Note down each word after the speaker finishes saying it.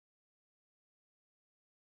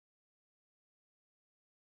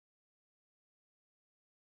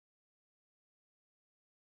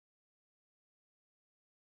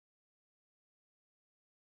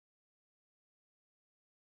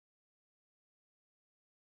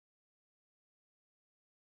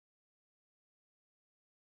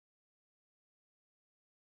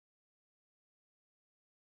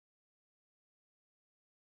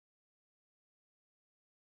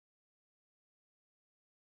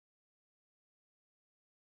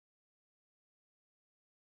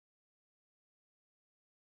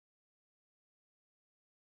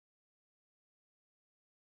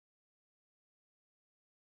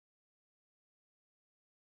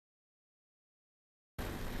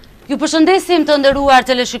Ju përshëndesim të nderuar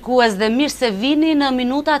teleshikues dhe mirë se vini në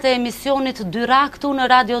minutat e emisionit Dyrrah këtu në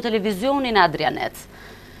Radio Televizionin Adrianet.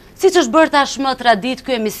 Siç është bërë tashmë tradit,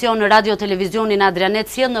 ky emision në Radio Televizionin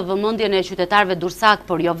Adrianet sjell në vëmendjen e qytetarëve dursak,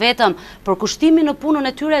 por jo vetëm, për kushtimin në punën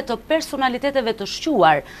e tyre të personaliteteve të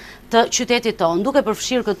shquar të qytetit tonë, duke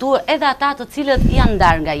përfshirë këtu edhe ata të cilët janë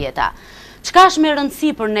ndarë nga jeta. Çka është me rëndësi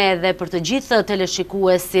për ne dhe për të gjithë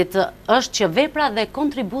teleshikuesit është që vepra dhe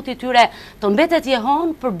kontributi tyre të mbetet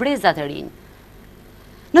jehon për brezat e rinj.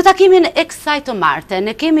 Në takimin e kësaj të marte,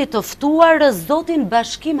 ne kemi të ftuar zotin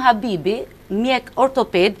Bashkim Habibi, mjek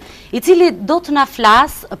ortoped, i cili do të na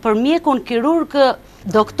flas për mjekun kirurg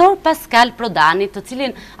doktor Pascal Prodani, të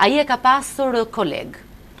cilin ai e ka pasur koleg.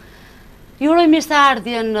 Ju uroj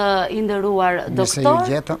mirëseardhjen i nderuar doktor.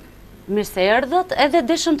 Mirë se erdhët, edhe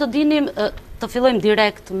dëshëm të dinim, të fillojmë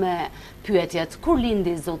direkt me pyetjet. Kur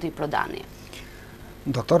lindi zoti Prodani?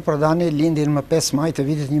 Doktor Prodani lindi më 5 maj të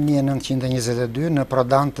vitit 1922 në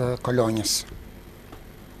Prodan të Kolonjës.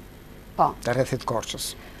 Po. Të rrethit Korçës.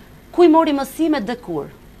 Ku i mori mësimet dhe kur?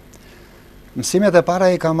 Mësimet e para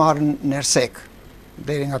i ka marrë në Ersek,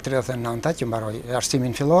 deri nga 39 që mbaroi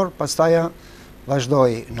arsimin fillor, pastaj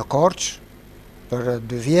vazhdoi në Korçë për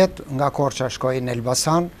 2 vjet, nga Korça shkoi në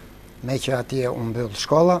Elbasan, me që atje u mbyll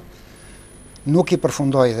shkolla. Nuk i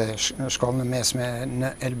përfundoi dhe shkollën e mesme në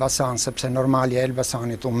Elbasan, sepse normalja e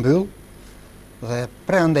Elbasanit u mbyll, dhe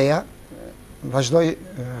preandeja vazhdoi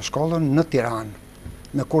shkollën në Tiranë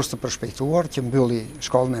me kurs të përshpejtuar, që mbylli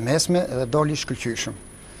shkollën e mesme dhe doli shkëlqyshëm.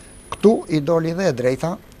 Këtu i doli dhe e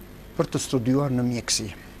drejta për të studiuar në mjeksi.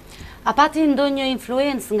 A pati ndonjë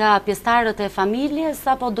influencë nga pjesëtarët e familjes,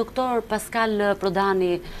 apo doktor Pascal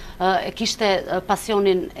Prodani e kishte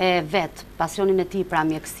pasionin e vet, pasionin e tij pra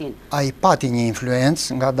mjekësinë? Ai pati një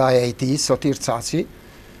influencë nga daja e tij, Sotir Caci,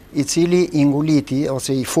 i cili i nguliti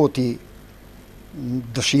ose i foti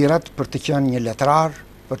dëshirat për të qenë një letrar,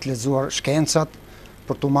 për të lexuar shkencat,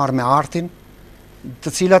 për të marrë me artin,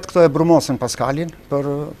 të cilat këto e brumosën Pascalin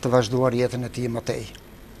për të vazhduar jetën e tij më tej.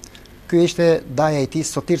 Ky ishte daja e tij,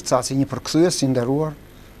 Sotir Caci, një përkthyes i nderuar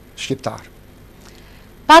shqiptar.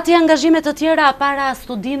 Pati angazhime të tjera para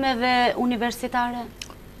studimeve universitare?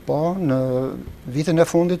 Po, në vitin e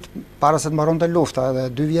fundit, para se të mbaronte lufta dhe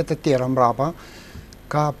 2 vjet e tjera mbrapa,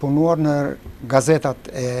 ka punuar në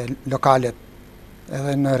gazetat e lokale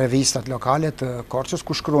edhe në revistat lokale të Korçës,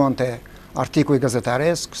 ku shkruante artikuj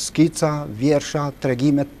gazetaresk, skica, vjersha,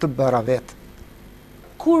 tregimet të bëra vet.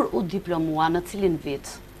 Kur u diplomua, në cilin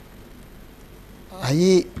vit?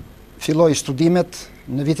 Ai filloi studimet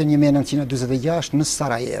në vitin 1946 në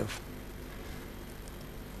Sarajev.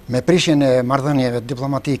 Me prishjen e marrëdhënieve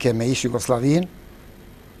diplomatike me ish Jugosllavinë,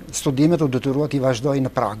 studimet u detyrua të vazhdoi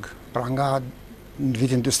në Prag. Pra nga në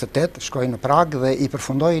vitin 48 shkoi në Prag dhe i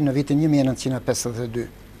përfundoi në vitin 1952,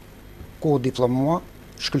 ku u diplomua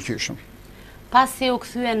shkëlqyshëm. Pasi u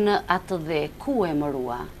kthye në ATD, ku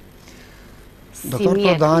emërua? Doktor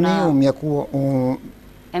Prodani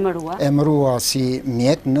emërua si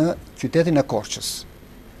mjek në qytetin e Korçës.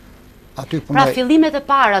 Pra fillimet e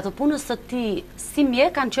para të punës së tij si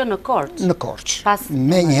mjek kanë qenë në Korçë? Në Korçë,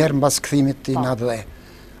 me njëherë mbas kthimit të në ATD.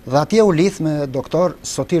 Dhe atje u lidh me doktor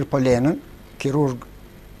Sotir Polenën, kirurg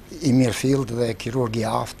i mirëfillt dhe kirurg i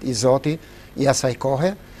aftë, i zoti, i asaj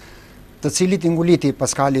kohe, të cilit i nguliti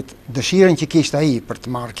Pascalit dëshirën që kishte ai për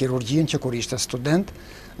të marrë kirurgjinë që kur ishte student,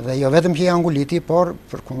 dhe jo vetëm që ja nguliti, por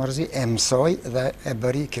përkundërzi e mësoi dhe e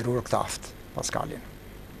bëri kirurg të aftë Pascalin.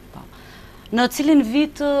 Në cilin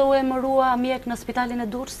vit u emërua mjek në Spitalin e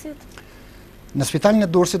Durrësit? Në Spitalin e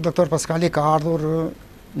Durrësit doktor Pascali ka ardhur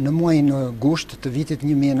në muajin gusht të vitit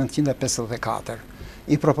 1954,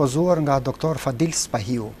 i propozuar nga doktor Fadil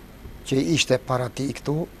Spahiu, që ishte para tij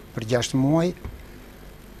këtu për 6 muaj,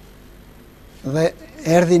 dhe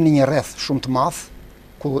erdhi në një rreth shumë të madh,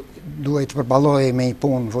 ku duhej të përballojë me një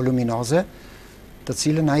punë voluminoze, të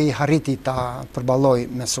cilën ai harriti ta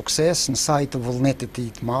përballojë me sukses në saj të vullnetit të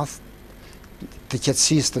tij të madh, të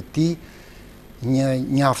qetësisë të tij,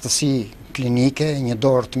 një aftësi klinike, një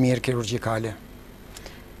dorë të mirë kirurgjikale.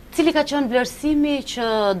 Cili ka qenë vlerësimi që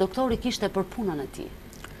doktori kishte për punën e tij?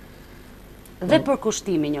 Dhe për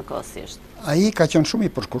kushtimin njëkohësisht? Ai ka qenë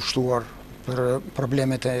shumë i përkushtuar për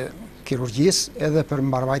problemet e kirurgjisë edhe për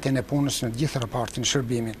mbarvajtjen e punës në gjithë repartin e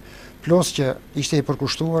shërbimit. Plus që ishte i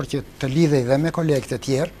përkushtuar që të lidhej dhe me kolegët e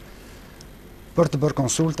tjerë për të bërë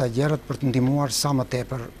konsulta gjërat për të ndihmuar sa më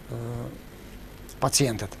tepër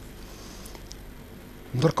pacientët.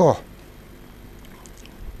 Ndërkohë,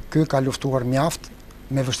 ky ka luftuar mjaft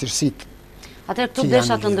me vështirësitë. Atëherë këtu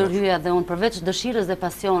desha të ndërhyja dhe unë përveç dëshirës dhe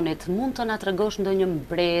pasionit, mund të na tregosh ndonjë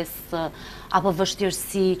mbresë apo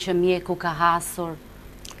vështirësi që mjeku ka hasur?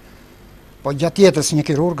 Po gjatë jetës një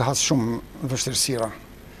kirurg has shumë vështirësira.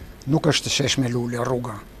 Nuk është shesh me lule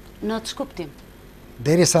rruga. Në të shkuptim?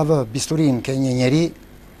 Deri sa vë bisturin ke një njeri,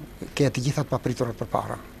 ke të gjithat papriturat për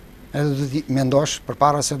para. Edhe do t'i mendosh për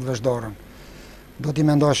para se të vesh dorën. Do t'i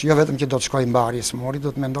mendosh jo vetëm që do të shkoj mbarje smori,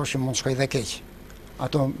 do të mendosh që mund të shkoj dhe keq.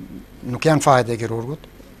 Ato nuk janë fajet e kirurgut,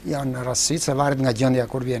 janë rastësit se varet nga gjendja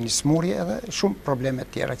kur vjen një smurje edhe shumë probleme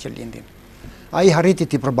tjera që lindin. Ai arriti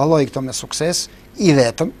t'i përballojë këto me sukses, i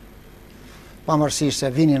vetëm, pavarësisht se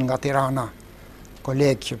vinin nga Tirana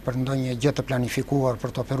kolegë që për ndonjë gjë të planifikuar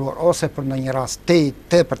për të operuar ose për ndonjë rast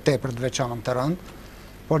tepër të veçantë të rënd,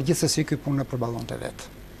 por gjithsesi ky punë përballonte vetë.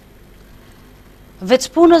 Veç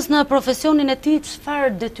punës në profesionin e tij,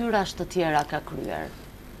 çfarë detyrash të tjera ka kryer?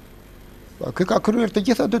 Ky ka kryer të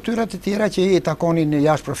gjitha detyrat e tjera që i takonin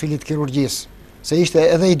jashtë profilit kirurgjisë, se ishte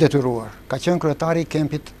edhe i detyruar. Ka qenë kryetari i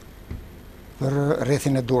kempit për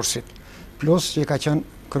rrethin e Durrësit, plus që ka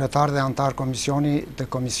qenë kryetar dhe antar komisioni të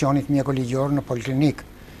komisionit mjekoligjor në Poliklinik.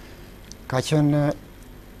 Ka qenë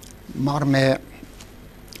marrë me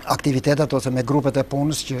aktivitetet ose me grupet e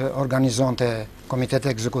punës që organizonte komiteti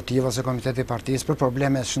ekzekutiv ose komiteti i partisë për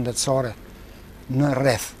probleme shëndetësore në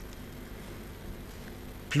rreth.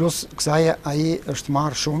 Plus kësaj ai është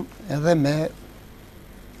marrë shumë edhe me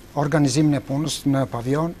organizimin e punës në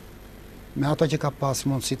pavion, me ato që ka pas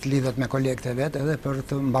mundësi të lidhet me kolegët e vet edhe për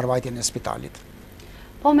të mbarvajtjen e spitalit.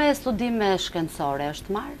 Po me studime shkencore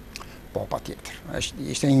është marrë? Po, patjetër.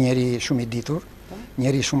 Ishte një njeri shumë i ditur,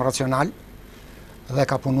 njeri shumë racional dhe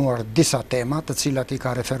ka punuar disa tema të cilat i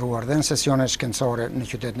ka referuar dhe në sesione shkencore në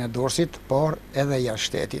qytetin e Durrësit, por edhe jashtë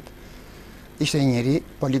shtetit. Ishte një njeri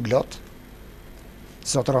poliglot,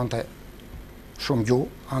 zotëronte shumë gjuhë,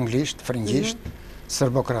 anglisht, frëngjisht,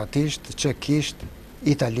 serbokratisht, çekisht,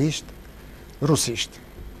 italisht, rusisht.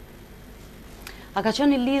 A ka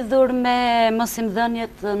qenë i lidhur me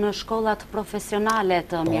mësimdhënjet në shkollat profesionale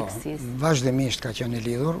të mjekësisë? Vazhdimisht ka qenë i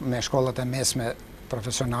lidhur me shkollat e mesme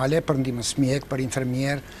profesionale për ndihmës mjek, për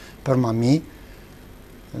infermier, për mami,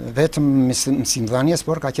 vetëm mësimdhënjes,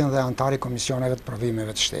 por ka qenë dhe antar i komisioneve të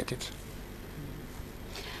provimeve të shtetit.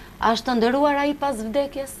 A është nderuar ai pas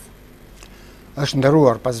vdekjes? Është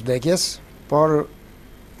nderuar pas vdekjes, por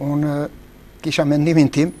unë kisha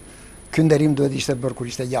mendimin tim, ky nderim duhet ishte bërë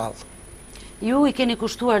kur ishte gjallë. Ju i keni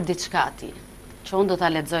kushtuar diçka atij, që unë do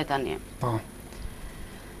ta lexoj tani. Po.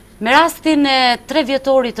 Me rastin e 3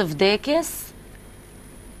 vjetorit të vdekjes,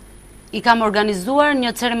 i kam organizuar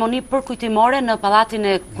një ceremoni përkujtimore në Pallatin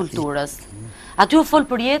e Kulturës. Aty u fol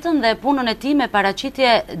për jetën dhe punën e tij me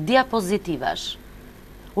paraqitje diapozitivash.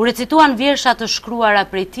 U recituan vjersha të shkruara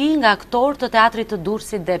prej tij nga aktor të teatrit të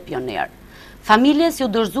Durrësit dhe pioner. Familjes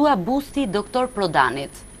ju dorëzua busti Doktor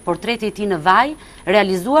Prodanit, portreti i tij në vaj,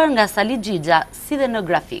 realizuar nga Sali Xhixha, si dhe në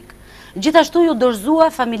grafik. Gjithashtu ju dorëzua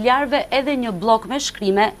familjarve edhe një blok me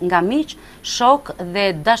shkrime nga miq, shok dhe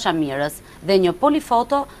dashamirës dhe një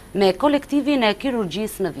polifoto me kolektivin e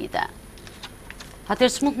kirurgjisë në vite.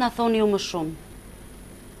 Atëherë ç'mund të na thoni ju më shumë?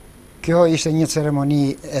 Kjo ishte një ceremoni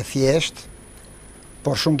e thjeshtë,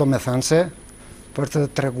 por shumë domethënëse, për të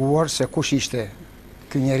treguar se kush ishte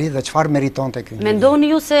ky njeri dhe çfarë meritonte ky njeri. Mendoni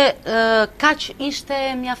ju se kaq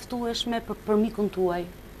ishte mjaftueshme për mikun tuaj?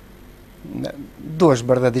 Duhesh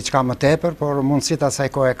bërë dhe diçka më tepër, por mundësitë asaj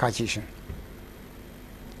kohe kaq ishin.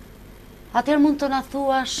 Atëherë mund të na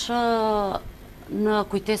thuash në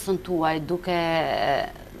kujtesën tuaj,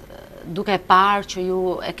 duke parë që ju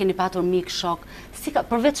e keni patur mik, shok,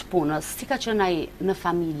 përveç punës, si ka qenë ai në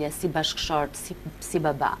familje, si bashkëshort, si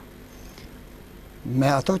baba?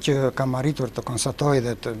 Me ato që kam arritur të konstatoj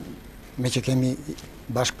dhe me që kemi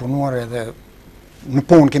bashkëpunuar edhe në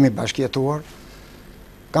punë kemi bashkëjetuar,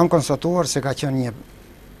 kam konstatuar se ka qenë një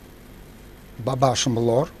baba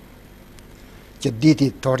shëmbullor, që diti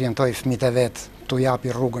të orientoj fëmijët e vet, t'u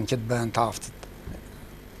japi rrugën që të bëhen të aftë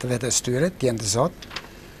të vetes tyre, të jenë të Zot.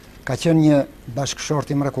 Ka qenë një bashkëshort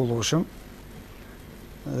i mrekullueshëm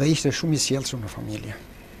dhe ishte shumë i sjellshëm në familje.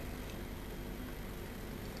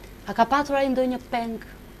 A ka patur ai ndonjë peng?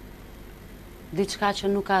 Diçka që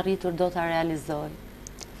nuk ka arritur do ta realizoj?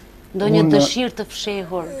 Ndonjë dëshirë të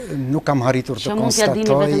fshehur? Nuk kam arritur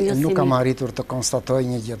të konstatoj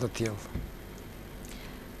një gjë të tillë.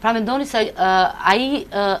 Pra mendoni se ai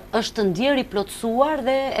është ndjer i plotësuar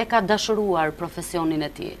dhe e ka dashuruar profesionin e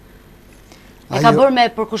tij? E ka bërë me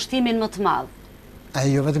përkushtimin më të madh? Ai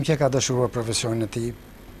jo vetëm që ka dashuruar profesionin e tij,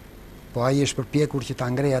 po ai është përpjekur që ta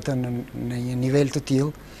ngrejë atë në një nivel të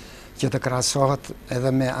tillë që të krahasohet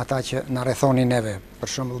edhe me ata që na rrethonin neve, për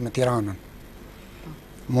shembull me Tiranën.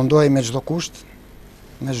 Mundohej me çdo kusht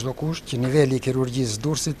që niveli i kirurgjisë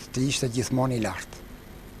Durrësit të ishte gjithmonë i lartë.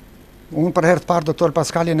 Unë për herë të parë doktor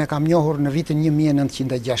Paskalin e kam njohur në vitin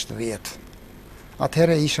 1960.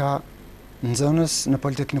 Atëherë isha nxënës në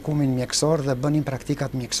Politeknikumin mjekësor dhe bënim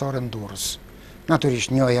praktikat mjekësore në Durrës.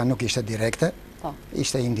 Natyrisht njohja nuk ishte direkte,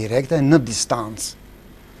 ishte indirekte, në distancë.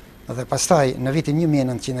 Dhe pastaj në vitin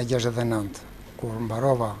 1969, kur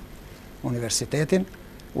mbarova universitetin,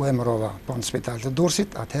 u emërova në Spital të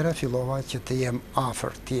Durrësit, atëherë fillova që të jem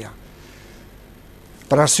afër tia.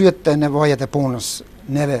 Për arsyet e nevojat e punës,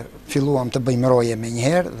 neve filluam të bëjmë roje me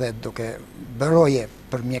njëherë dhe duke bërë roje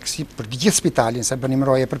për mjekësi, për të gjithë spitalin, se bënim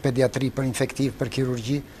roje për pediatri, për infektiv, për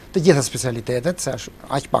kirurgji, të gjitha specialitetet, se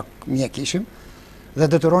aq pak mjek ishim, dhe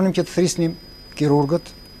detyronim që të thrisnim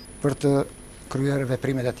kirurgët për të kryer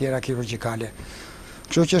veprimet e tjera kirurgjikale.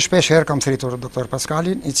 Kështu që shpesh herë kam thritur doktor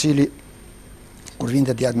Paskalin, i cili kur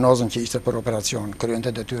vinte diagnozën që ishte për operacion,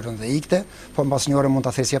 kryente detyrën dhe ikte, po mbas një ore mund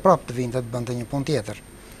ta thesje prapë të vinte të bënte një punë tjetër.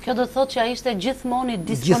 Kjo do të thotë që ai ishte gjithmonë i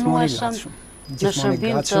disponueshëm në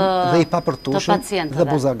shërbim dhe i papërtueshëm dhe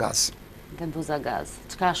buzagaz. Dhe buzagaz.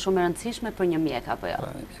 Çka shumë e rëndësishme për një mjek apo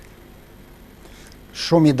jo?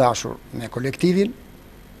 Shumë i dashur me kolektivin,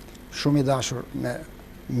 shumë i dashur me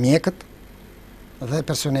mjekët dhe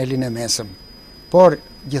personelin e mesëm. Por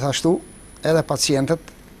gjithashtu edhe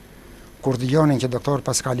pacientët, kur dëgjonin që doktor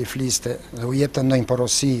Paskali fliste dhe u jepte ndonjë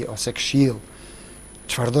porosi ose këshill,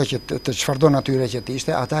 çfarëdo natyre që të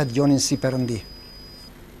ishte, ata e dëgjonin si perëndi.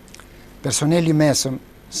 Personeli mesëm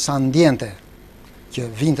sa ndjente që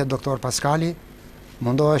vinte doktor Paskali,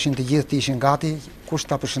 mundoheshin të gjithë të ishin gati, kush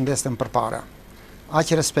ta përshëndesten përpara.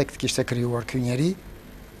 Aq respekt kishte krijuar ky njeri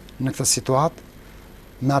në këtë situatë,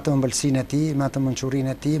 me atë ëmbëlsinë e tij, me atë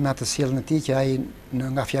mençurinë e tij, me atë sjelljen e tij që ai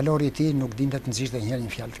nga fjalori i tij nuk dinte të nxishte një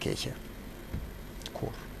fjalë të keqe.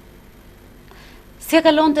 Si e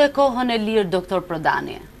kalonte kohën e lirë doktor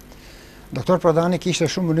Prodani? Doktor Prodani kishte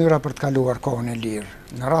shumë mënyra për të kaluar kohën e lirë.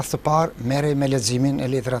 Në rast të parë merrej me leximin e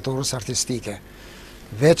literaturës artistike,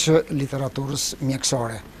 veç literaturës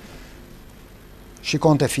mjekësore.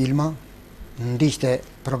 Shikonte filma, ndiqte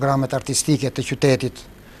programet artistike të qytetit,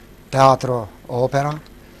 teatro, opera,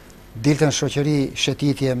 dilte në shoqëri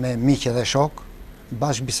shëtitje me miq dhe shok,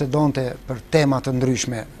 bashkë bisedonte për tema të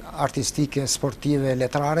ndryshme, artistike, sportive,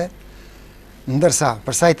 letrare, ndërsa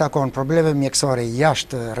përsa i takon probleme mjekësore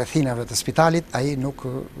jashtë rrethinave të spitalit, ai nuk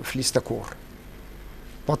fliste kurrë.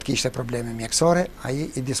 Po të kishte probleme mjekësore, ai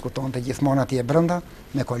i diskutonte gjithmonë atje brenda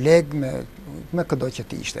me kolegë, me çdo që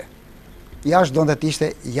të ishte. Jashtë donte të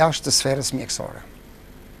ishte jashtë sferës mjekësore.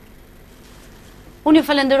 Unë ju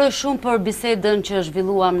falenderoj shumë për bisedën që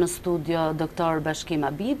zhvilluam në studio Dr. Bashkim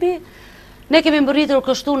Habibi. Ne kemi mbërritur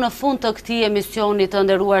kështu në fund të këtij emisioni të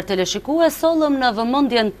nderuar teleshikues, sollëm në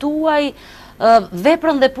vëmendjen tuaj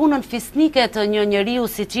veprën dhe punën fisnike të një njeriu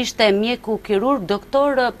siç ishte mjeku kirurg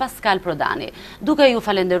Dr. Paskal Prodani. Duke ju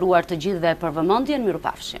falenderuar të gjithëve për vëmendjen,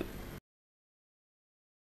 mirupafshim.